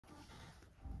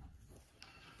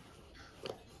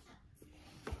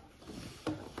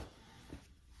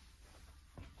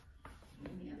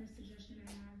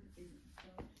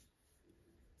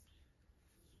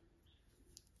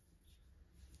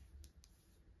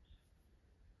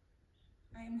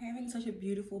I'm having such a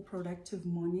beautiful, productive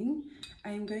morning. I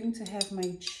am going to have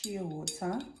my chia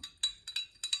water.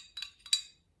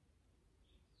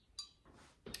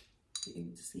 Be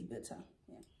able to see better.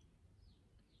 Yeah.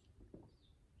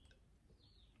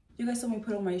 You guys saw me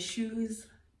put on my shoes.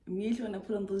 Immediately when I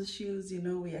put on those shoes, you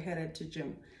know we are headed to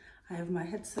gym. I have my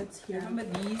headsets here. Remember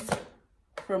these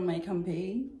from my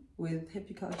campaign with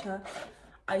Hippie Culture?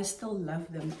 I still love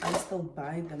them. I still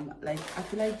buy them. Like, I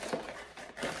feel like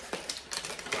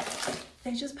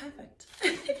they're just perfect.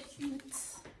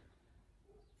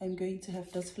 I'm going to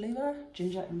have this flavor,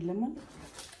 ginger and lemon.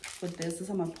 With this,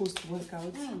 these are my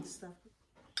post-workout stuff.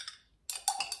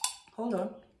 Hold on.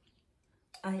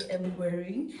 I am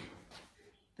wearing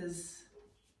this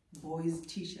boys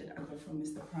t-shirt I got from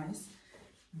Mr. Price.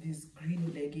 These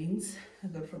green leggings I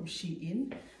got from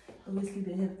Shein. Obviously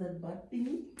they have that butt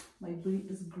thing. My booty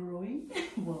is growing.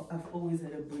 Well, I've always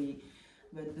had a booty,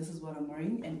 but this is what I'm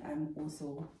wearing. And I'm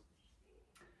also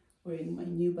wearing my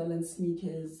New Balance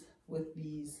sneakers with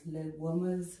these leg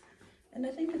warmers. And I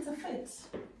think it's a fit.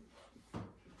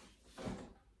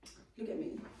 Look at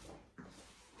me.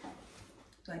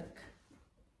 Like,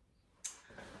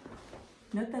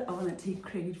 not that I want to take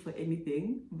credit for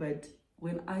anything, but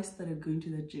when I started going to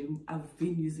the gym, I've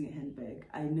been using a handbag.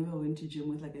 I never went to gym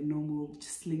with like a normal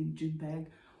sling gym bag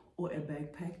or a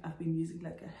backpack. I've been using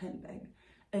like a handbag.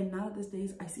 And now these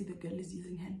days, I see the girls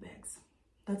using handbags.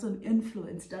 That's an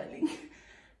influence, darling.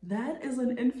 That is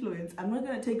an influence. I'm not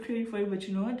going to take credit for it, but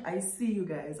you know what? I see you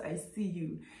guys. I see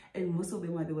you. And most of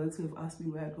them are the ones who have asked me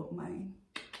where I got mine.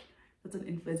 That's an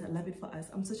influence. I love it for us.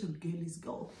 I'm such a girly's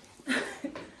girl.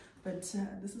 But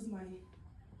this is my...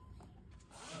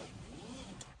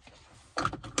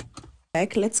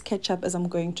 Let's catch up as I'm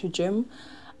going to gym.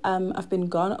 I've been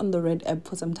gone on the Red app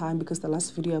for some time because the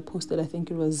last video I posted, I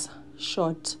think it was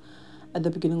shot at the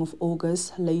beginning of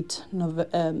August, late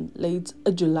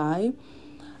July.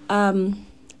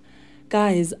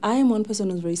 Guys, I am one person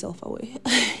who's very self-aware.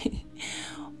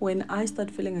 When I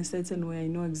start feeling a certain way, I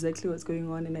know exactly what's going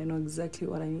on and I know exactly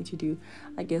what I need to do.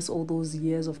 I guess all those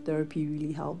years of therapy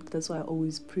really helped. That's why I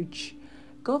always preach,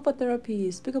 go for therapy,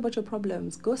 speak about your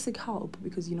problems, go seek help,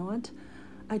 because you know what?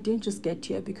 I didn't just get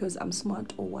here because I'm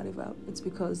smart or whatever. It's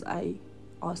because I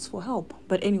asked for help.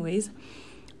 But anyways,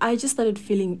 I just started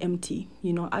feeling empty.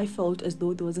 You know, I felt as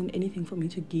though there wasn't anything for me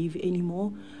to give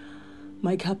anymore.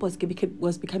 My cup was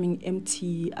becoming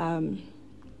empty. I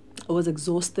was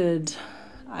exhausted.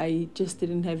 I just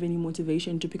didn't have any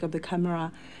motivation to pick up the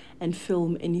camera and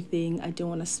film anything. I didn't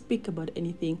want to speak about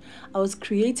anything. I was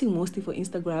creating mostly for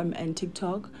Instagram and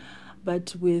TikTok,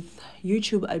 but with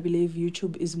YouTube, I believe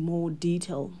YouTube is more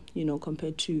detailed, you know,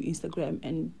 compared to Instagram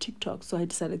and TikTok. So I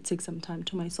decided to take some time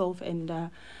to myself, and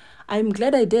I'm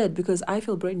glad I did because I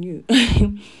feel brand new.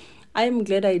 I'm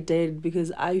glad I did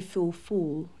because I feel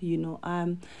full, you know.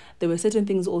 There were certain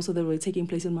things also that were taking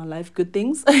place in my life, good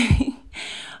things,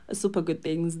 super good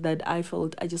things that I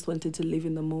felt I just wanted to live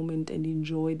in the moment and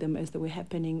enjoy them as they were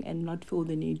happening and not feel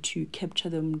the need to capture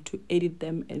them, to edit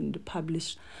them and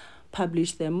publish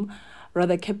them.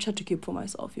 Rather capture to keep for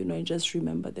myself, you know, and just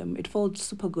remember them. It felt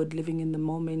super good living in the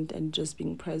moment and just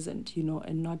being present, you know,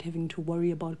 and not having to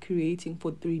worry about creating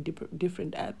for 3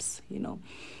 different apps, you know.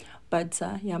 But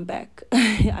yeah, I'm back.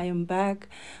 I am back,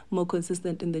 more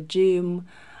consistent in the gym.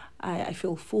 I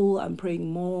feel full. I'm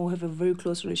praying more, have a very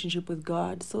close relationship with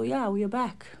God. So yeah, we are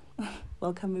back.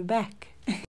 Welcome me back.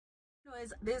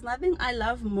 Anyways, there's nothing I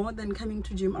love more than coming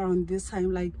to gym around this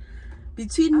time, like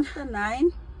between after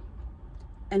 9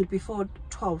 and before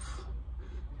 12,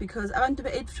 because I want to be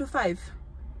 8 to 5.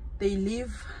 They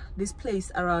leave this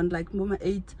place around like Moma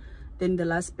 8, then the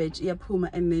last batch, Puma,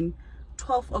 and then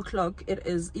 12 o'clock it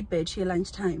is batch here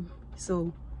lunchtime.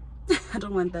 So I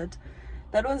don't want that.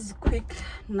 That was quick,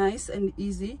 nice and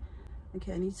easy.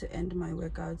 Okay, I need to end my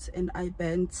workouts, and I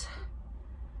burnt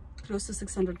close to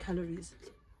 600 calories.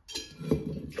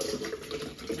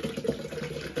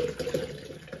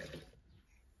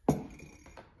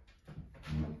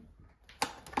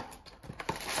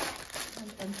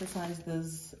 Emphasize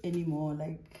this anymore,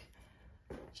 like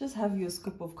just have your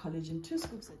scoop of collagen, 2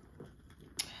 scoops. It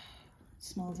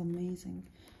smells amazing.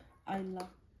 I love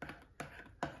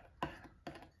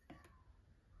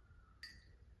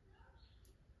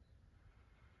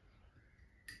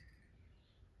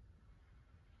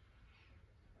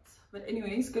but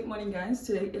anyways, good morning guys.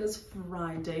 Today it is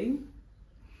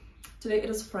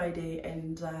Friday.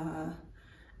 And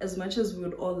as much as we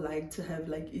would all like to have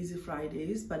like easy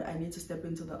Fridays, but I need to step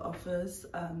into the office.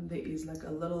 There is like a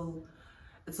little,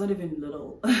 it's not even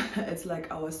little, it's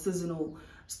like our seasonal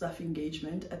staff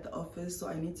engagement at the office. So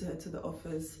I need to head to the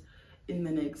office in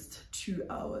the next 2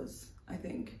 hours, I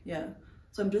think. Yeah,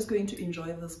 so I'm just going to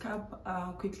enjoy this cup,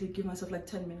 quickly give myself like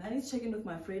 10 minutes. I need to check in with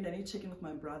my friend, I need to check in with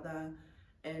my brother,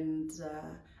 and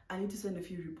I need to send a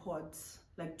few reports,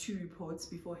 like 2 reports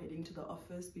before heading to the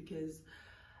office, because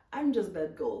I'm just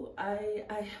that girl.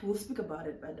 I will speak about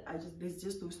it, but there's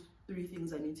just those 3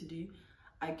 things I need to do.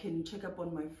 I can check up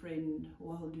on my friend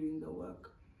while doing the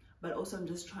work, but also I'm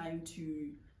just trying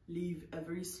to live a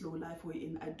very slow life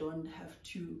wherein I don't have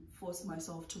to force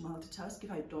myself to multitask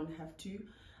if I don't have to.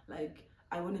 Like,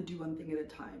 I want to do one thing at a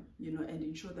time, you know, and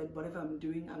ensure that whatever I'm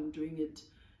doing it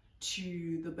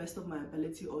to the best of my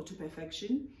ability or to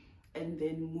perfection, and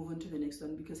then move on to the next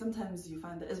one. Because sometimes you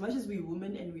find that as much as we're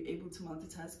women and we're able to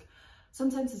multitask,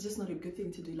 sometimes it's just not a good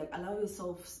thing to do. Like, allow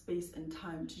yourself space and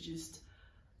time to just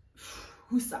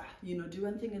you know, do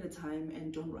one thing at a time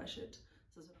and don't rush it.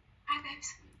 So, hi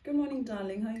babes. Good morning,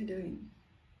 darling. How are you doing?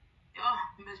 Oh,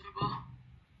 miserable.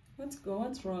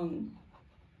 What's wrong?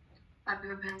 My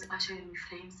bigger pants are showing me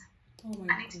flames. Oh my god.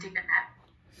 I need to take a nap.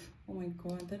 Oh my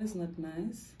god, that is not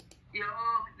nice. Yo,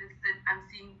 listen, I'm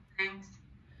seeing flames.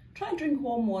 Try and drink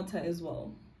warm water as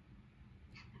well.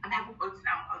 I'm having oats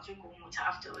now. I'll drink warm water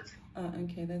afterwards.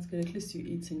 Okay, that's good. At least you're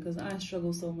eating, because I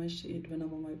struggle so much to eat when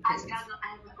I'm on my I period. struggle.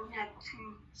 I only had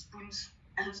 2 spoons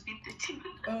and it's been 13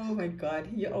 minutes. Oh my god,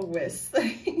 you're a waste.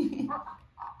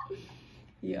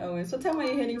 You're a waste. What time are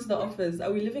you heading to the office?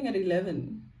 Are we leaving at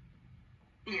 11?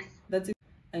 Yes. That's it.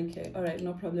 Okay, all right,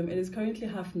 no problem. It is currently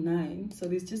 9:30, so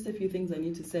there's just a few things I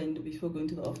need to send before going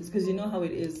to the office, because you know how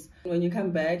it is. When you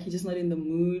come back, you're just not in the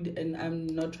mood, and I'm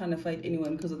not trying to fight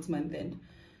anyone because it's month end.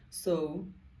 So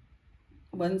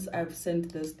once I've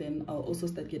sent this, then I'll also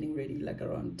start getting ready, like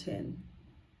around 10.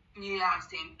 Yeah,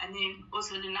 same. And then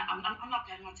also, then I'm not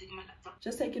planning on taking my laptop.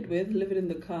 Just take it leave it in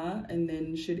the car, and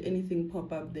then should anything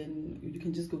pop up, then you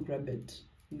can just go grab it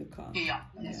in the car. Yeah,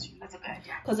 that's true. That's a good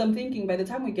idea. Because I'm thinking by the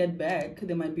time we get back,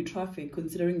 there might be traffic,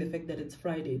 considering the fact that it's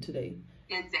Friday today.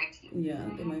 Exactly. Yeah,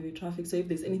 there might be traffic. So if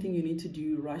there's anything you need to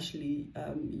do rushly,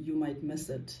 you might miss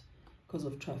it because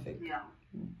of traffic. Yeah,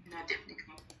 no, definitely.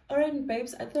 All right,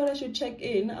 babes, I thought I should check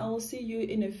in. I will see you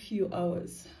in a few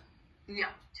hours.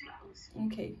 Yeah, 2 hours.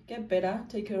 Okay, get better,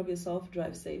 take care of yourself,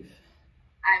 drive safe.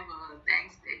 I will.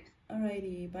 Thanks, babe.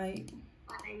 Alrighty, bye.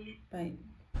 Bye. Bye.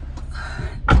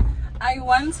 I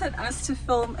wanted us to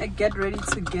film a get ready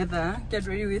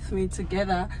with me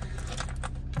together,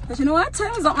 but you know what,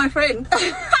 time is not my friend.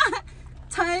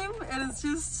 Time, it is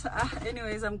just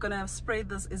anyways, I'm gonna spray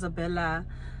this Isabella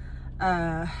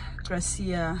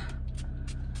Gracia.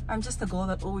 I'm just a girl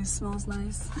that always smells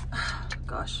nice.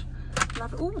 Gosh,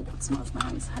 love it. Oh, it smells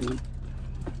nice, honey.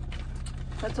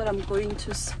 That's what I'm going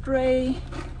to spray.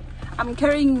 I'm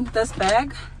carrying this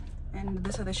bag, and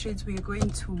these are the shades we're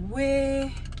going to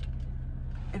wear.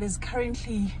 It is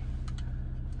currently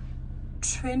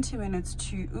 20 minutes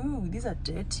to, ooh, these are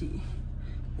dirty,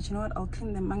 but you know what, I'll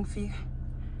clean them.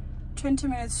 20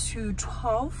 minutes to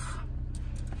 12,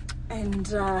 and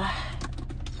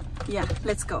yeah,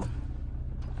 let's go.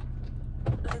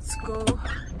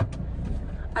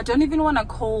 I don't even want to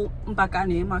call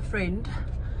Mbakane, my friend.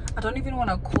 I don't even want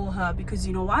to call her, because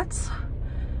you know what,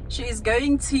 she is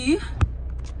going to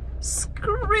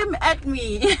scream at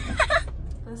me.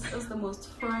 This is the most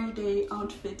Friday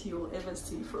outfit you will ever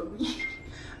see from me.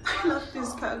 I love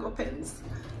these cargo pants.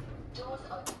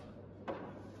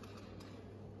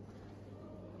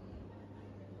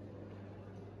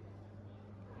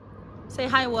 Say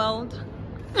hi, world.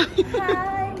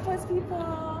 Hi, post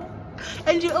people.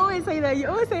 And you always say that. You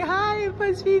always say hi,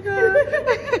 post people.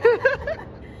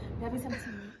 Maybe some tea.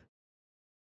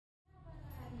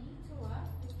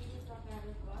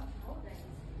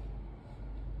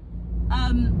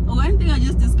 One thing I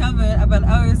just discovered about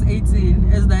iOS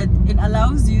 18 is that it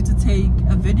allows you to take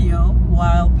a video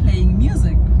while playing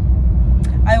music.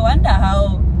 I wonder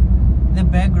how the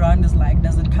background is like.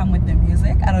 Does it come with the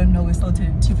music? I don't know. We're still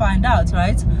to find out,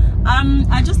 right?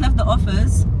 I just left the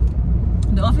office.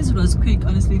 The office was quick,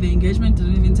 honestly. The engagement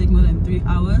didn't even take more than 3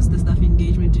 hours. The staff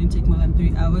engagement didn't take more than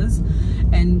 3 hours,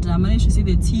 and I managed to see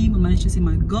the team. I managed to see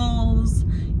my goals.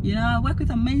 You know, I work with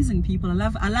amazing people.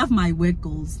 I love my work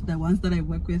goals. The ones that I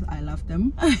work with, I love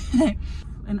them.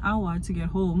 An hour to get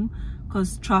home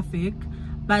because traffic.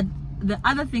 But the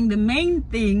other thing, the main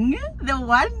thing, the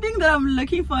one thing that I'm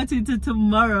looking forward to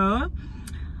tomorrow,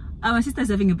 my sister's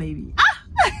having a baby.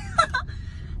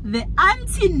 The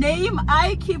auntie name,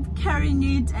 I keep carrying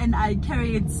it, and I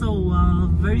carry it so well.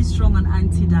 Very strong on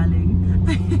auntie, darling.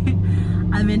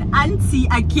 I'm an auntie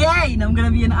again. I'm gonna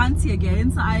be an auntie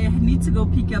again, so I need to go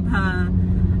pick up her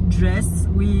dress.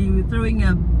 We're throwing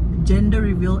a gender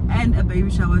reveal and a baby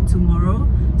shower tomorrow,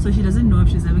 so she doesn't know if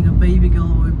she's having a baby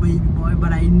girl or a baby boy,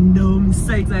 but I know I'm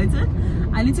so excited.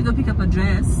 I need to go pick up a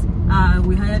dress.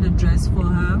 We hired a dress for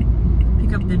her,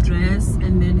 pick up the dress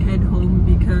and then head home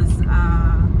because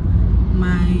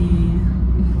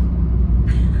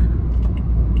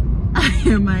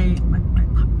my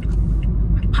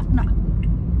partner,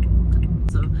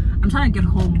 so I'm trying to get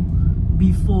home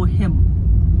before him,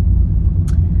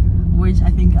 which I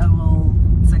think I will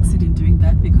succeed in doing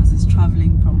that because it's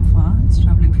traveling from far, it's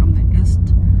traveling from the east,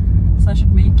 so I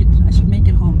should make it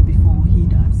home before he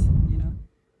does, you know.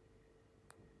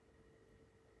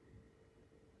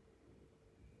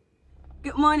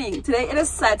 Good morning. Today it is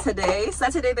Saturday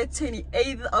the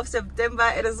 28th of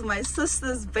September. It is my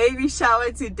sister's baby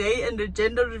shower today and the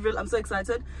gender reveal. I'm so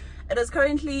excited. It is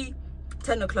currently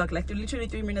 10 o'clock, like literally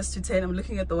 3 minutes to 10. I'm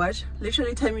looking at the watch,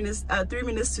 literally 3 minutes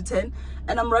to 10,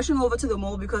 and I'm rushing over to the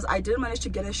mall because I didn't manage to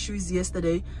get her shoes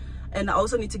yesterday, and I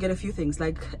also need to get a few things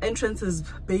like entrances,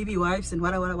 baby wipes and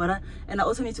whatever, and I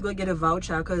also need to go get a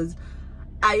voucher because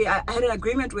I had an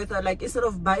agreement with her, like instead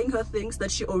of buying her things that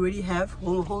she already have,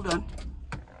 hold on,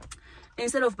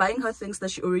 instead of buying her things that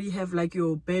she already have, like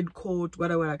your bed coat,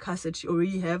 whatever cassette she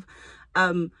already have,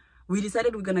 we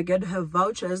decided we're gonna get her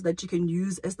vouchers that you can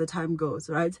use as the time goes,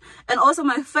 right? And also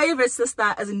my favorite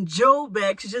sister, as in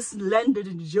Joburg, she just landed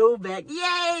in Joburg,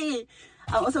 yay!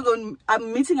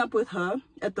 I'm meeting up with her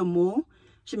at the mall.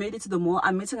 She made it to the mall.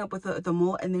 I'm meeting up with her at the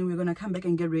mall, and then we're gonna come back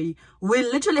and get ready. We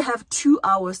literally have 2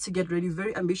 hours to get ready.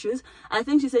 Very ambitious. I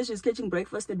think she said she's catching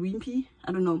breakfast at Wimpy,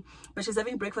 I don't know, but she's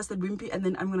having breakfast at Wimpy, and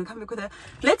then I'm gonna come back with her.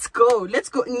 Let's go.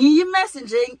 Ni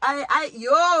messaging.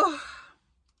 Yo,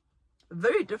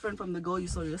 very different from the girl you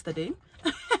saw yesterday.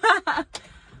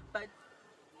 But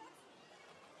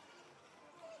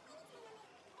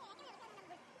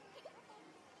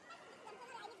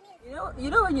you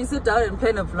know when you sit down and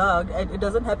plan a vlog and it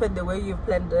doesn't happen the way you've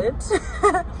planned it.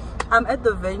 I'm at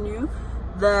the venue,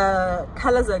 the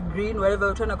colors are green, whatever,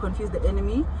 we're trying to confuse the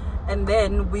enemy, and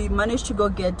then we managed to go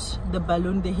get the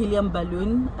balloon, the helium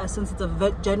balloon, since it's a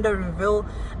gender reveal,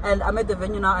 and I'm at the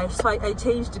venue now. I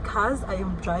changed cars. I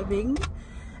am driving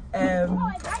I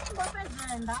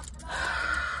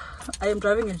am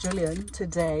driving a Julian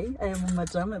today. I am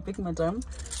a big madam,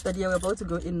 but yeah, we're about to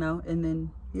go in now, and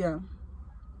then yeah,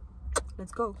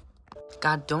 let's go.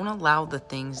 God, don't allow the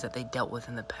things that they dealt with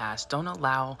in the past. Don't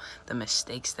allow the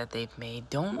mistakes that they've made.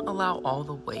 Don't allow all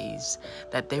the ways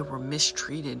that they were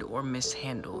mistreated or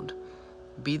mishandled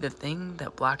be the thing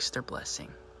that blocks their blessing.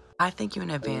 I thank you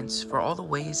in advance for all the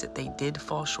ways that they did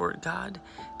fall short, God,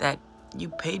 that you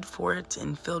paid for it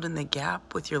and filled in the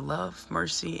gap with your love,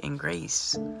 mercy, and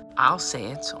grace. I'll say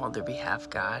it on their behalf,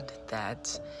 God,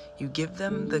 that you give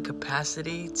them the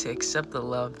capacity to accept the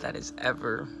love that is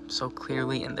ever so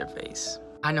clearly in their face.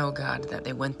 I know, God, that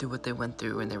they went through what they went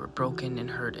through and they were broken and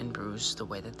hurt and bruised the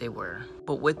way that they were.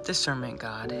 But with discernment,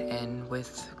 God, and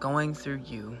with going through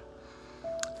you,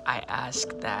 I ask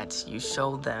that you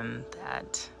show them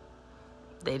that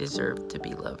they deserve to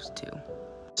be loved too.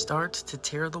 Start to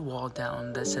tear the wall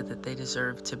down that said that they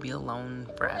deserve to be alone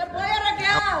forever.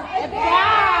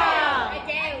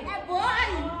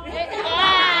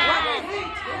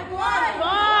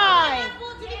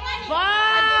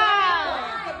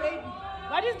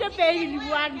 What is the baby you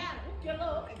want?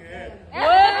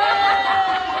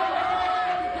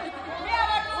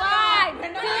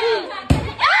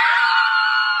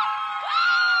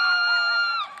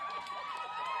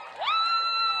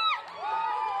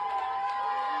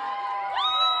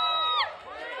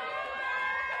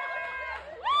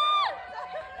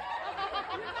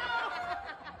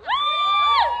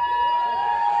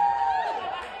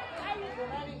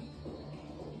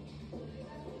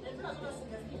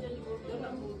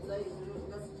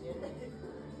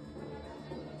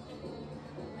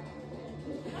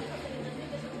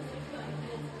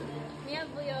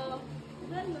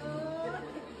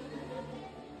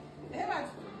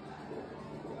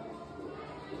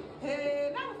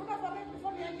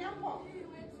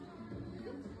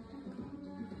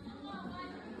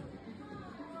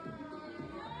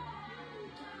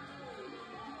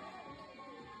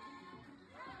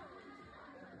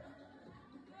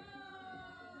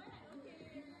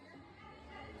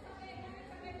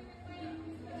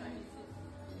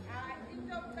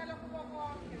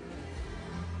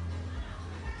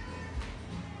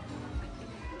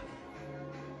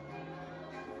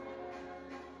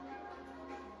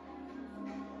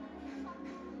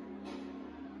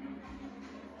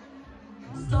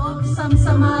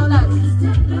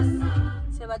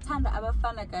 Siyabathanda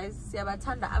abafana, guys.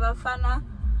 Siyabathanda abafana.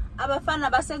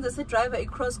 Abafana basenze sidrive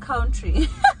across country.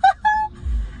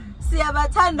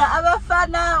 Siyabathanda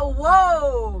abafana.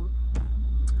 Whoa!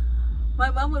 My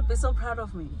mom would be so proud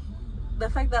of me. The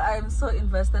fact that I am so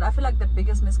invested. I feel like the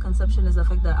biggest misconception is the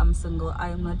fact that I'm single. I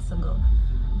am not single.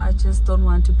 I just don't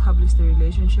want to publish the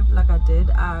relationship like I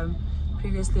did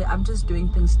previously. I'm just doing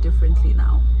things differently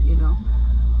now, you know.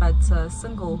 But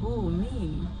single, who?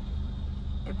 Me?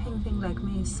 A pink thing like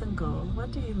me is single?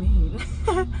 What do you mean?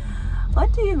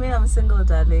 What do you mean I'm single,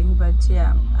 darling? But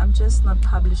yeah, I'm just not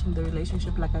publishing the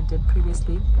relationship like I did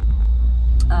previously.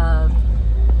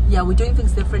 Yeah, we're doing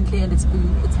things differently, and it's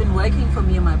been working for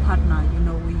me and my partner. You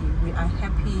know, we are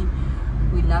happy.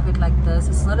 We love it like this.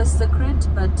 It's not a secret,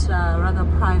 but rather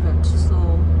private.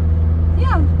 So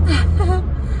yeah.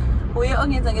 We're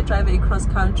only going to drive across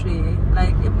country.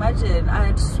 Like, imagine, I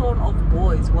had sworn off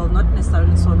boys. Well, not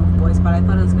necessarily sworn off boys, but I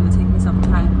thought it was going to take me some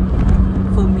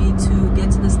time for me to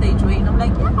get to the stage where I'm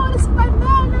like, yeah, I want to see my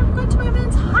man. I'm going to my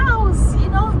man's house, you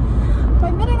know.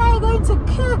 My man and I are going to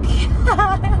cook.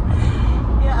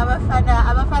 Yeah, I'm a fan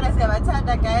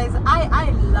of guys. I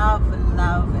love,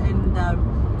 and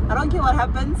I don't care what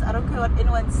happens. I don't care what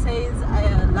anyone says.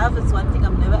 Love is one thing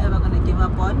I'm never ever going to give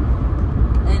up on.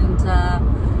 And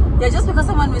yeah, just because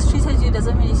someone mistreated you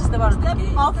doesn't mean you should step off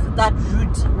that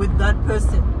route with that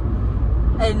person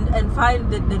and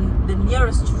find the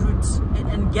nearest route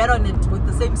and get on it with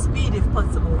the same speed if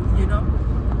possible, you know.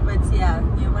 But yeah,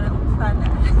 you want to fun.